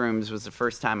mushrooms was the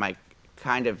first time I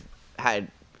kind of had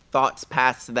thoughts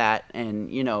past that,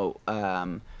 and you know,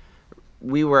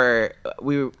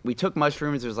 we took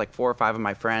mushrooms. There was like 4 or 5 of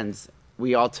my friends.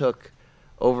 We all took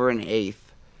over an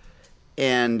eighth,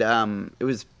 and it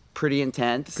was pretty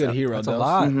intense. Good hero. That's dose. a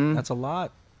lot. Mhm. That's a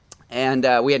lot. And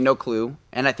we had no clue,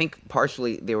 and I think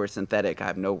partially they were synthetic. I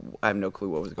have no clue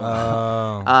what was going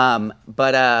on.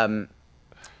 But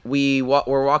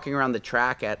we're walking around the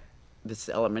track at this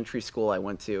elementary school I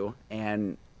went to,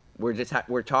 and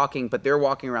we're talking, but they're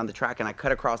walking around the track, and I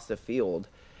cut across the field,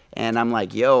 and I'm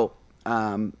like, "Yo,"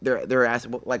 they're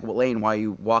asking like, "Lane, why are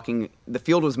you walking?" The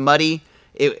field was muddy.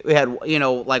 It had, you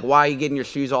know, like, why are you getting your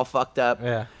shoes all fucked up?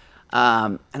 Yeah.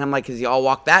 And I'm like, 'cause y'all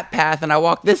walk that path and I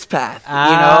walk this path, you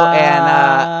know,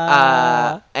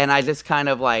 and I just kind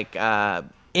of like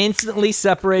instantly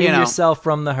separating you know, yourself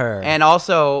from the herd. And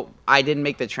also, I didn't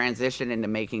make the transition into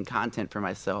making content for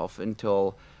myself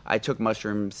until I took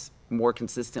mushrooms more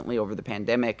consistently over the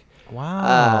pandemic.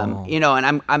 Wow. You know,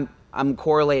 and I'm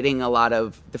correlating a lot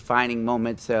of defining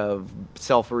moments of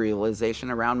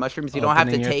self-realization around mushrooms. You don't have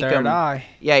to Opening your take third them. eye.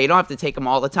 Yeah, you don't have to take them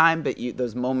all the time, but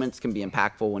those moments can be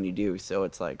impactful when you do. So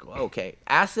it's like, okay,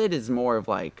 acid is more of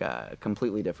like a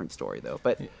completely different story, though.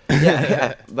 But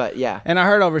yeah, but yeah. And I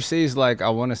heard overseas, like I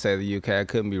want to say the UK. I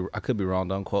could be wrong.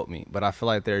 Don't quote me. But I feel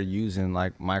like they're using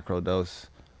like microdose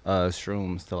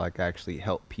shrooms to like actually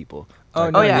help people. Oh,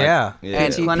 Like, no, yeah. yeah.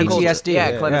 And clinical PTSD.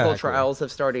 Yeah, clinical Yeah. trials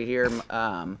have started here.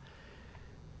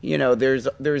 You know, there's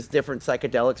different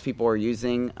psychedelics people are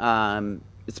using,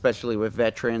 especially with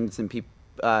veterans and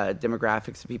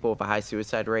demographics of people with a high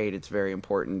suicide rate, it's very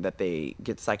important that they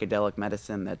get psychedelic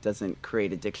medicine that doesn't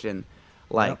create addiction.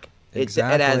 Like,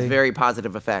 exactly. It has very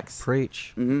positive effects.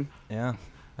 Preach. Mm-hmm. Yeah.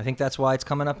 I think that's why it's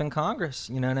coming up in Congress.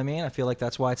 You know what I mean? I feel like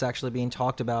that's why it's actually being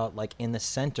talked about, like, in the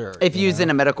center. If used in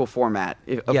a medical format.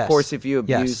 Of course, if you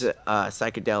abuse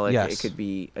psychedelic, Yes. it could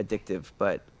be addictive.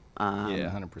 But,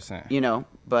 yeah, 100%. you know,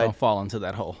 but... Don't fall into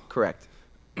that hole. Correct.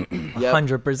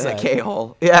 100%. That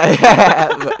K-hole.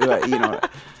 Yeah. but, you know,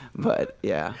 but,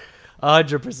 yeah.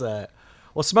 100%.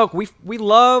 Well, Smoke, we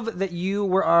love that you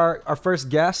were our first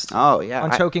guest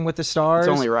on Choking with the Stars.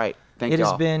 It's only right. Thank you. It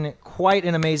y'all. has been quite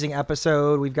an amazing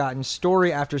episode. We've gotten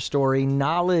story after story,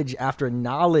 knowledge after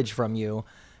knowledge from you.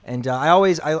 And I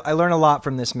learn a lot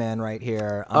from this man right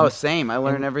here. Same. I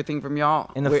learn everything from y'all.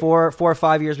 In the 4 or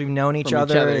 5 years we've known each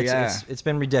other, yeah. It's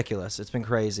been ridiculous. It's been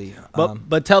crazy.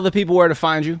 But tell the people where to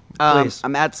find you, please.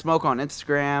 I'm at Smoke on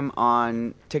Instagram,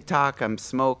 on TikTok. I'm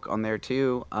Smoke on there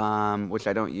too, which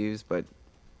I don't use, but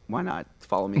why not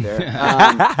follow me there?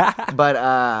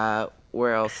 But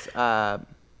where else?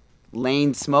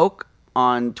 Lane Smoke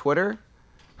on Twitter,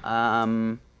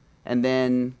 and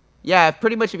then. Yeah,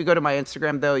 pretty much if you go to my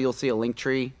Instagram, though, you'll see a link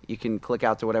tree. You can click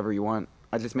out to whatever you want.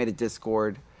 I just made a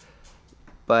Discord.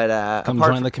 But come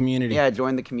join the community. Yeah,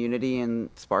 join the community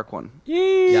and spark one.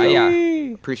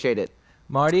 Yeah. Appreciate it.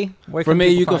 Marty? Where For me,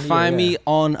 you can find find me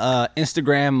on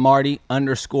Instagram,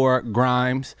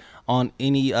 Marty_Grimes. On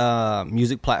any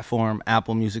music platform,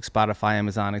 Apple Music, Spotify,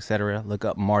 Amazon, etc. Look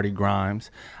up Marty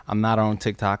Grimes. I'm not on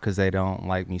TikTok because they don't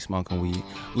like me smoking weed.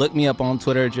 Look me up on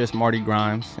Twitter, just Marty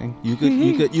Grimes. And you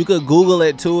could Google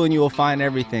it too, and you will find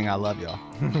everything. I love y'all.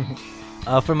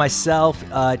 For myself,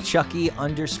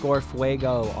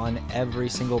 Chucky_Fuego on every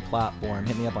single platform.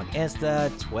 Hit me up on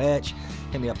Insta, Twitch.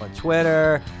 Hit me up on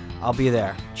Twitter. I'll be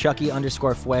there.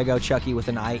 Chucky_Fuego, Chucky with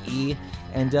an IE.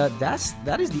 And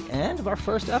that is the end of our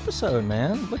first episode,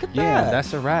 man. Look at that. Yeah,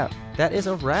 that's a wrap. That is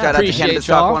a wrap. Shout out to Cannabis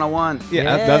Talk 101.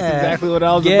 Yeah, that's exactly what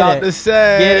I was about to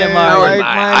say. Get it, Marty.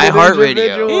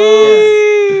 iHeartRadio.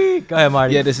 Go ahead,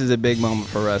 Marty. Yeah, this is a big moment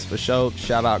for us, for sure.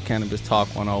 Shout out Cannabis Talk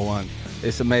 101.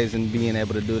 It's amazing being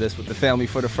able to do this with the family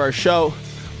for the first show.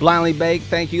 Blindly Baked,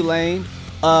 thank you, Lane.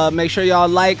 Make sure y'all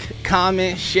like,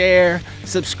 comment, share,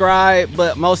 subscribe.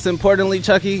 But most importantly,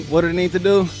 Chucky, what do they need to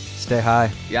do? Stay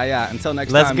high. Yeah. Until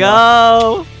next Let's time.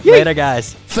 go. Later,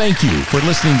 guys. Thank you for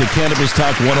listening to Cannabis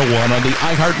Talk 101 on the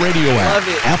iHeartRadio app,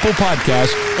 Apple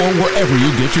Podcasts, or wherever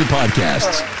you get your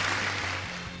podcasts.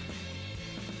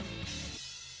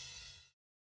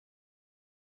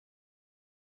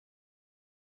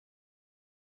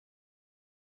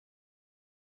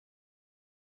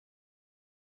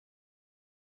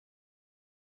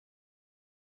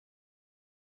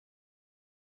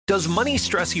 Does money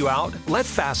stress you out? Let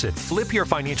Facet flip your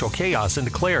financial chaos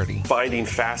into clarity. Finding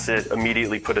Facet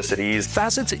immediately put us at ease.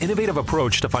 Facet's innovative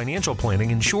approach to financial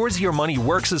planning ensures your money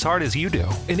works as hard as you do,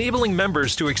 enabling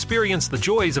members to experience the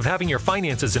joys of having your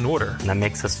finances in order. And that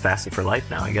makes us Facet for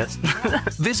life now, I guess.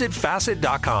 Visit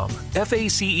Facet.com,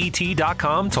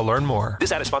 FACET.com to learn more.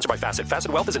 This ad is sponsored by Facet.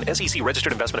 Facet Wealth is an SEC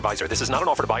registered investment advisor. This is not an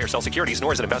offer to buy or sell securities,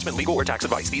 nor is it investment, legal, or tax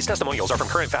advice. These testimonials are from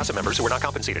current Facet members who are not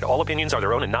compensated. All opinions are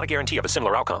their own and not a guarantee of a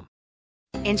similar outcome.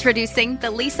 Introducing the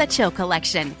Lisa Chill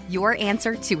Collection, your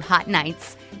answer to hot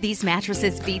nights. These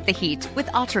mattresses beat the heat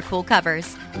with ultra-cool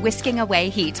covers, whisking away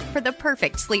heat for the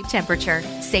perfect sleep temperature.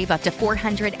 Save up to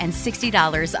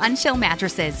 $460 on Chill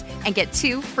mattresses and get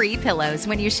 2 free pillows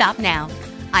when you shop now.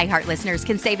 iHeart listeners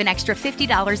can save an extra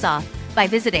 $50 off by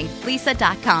visiting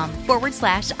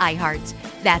lisa.com/iHeart.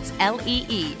 That's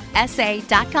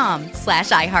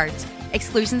LEESA.com/iHeart.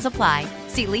 Exclusions apply.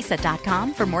 See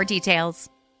lisa.com for more details.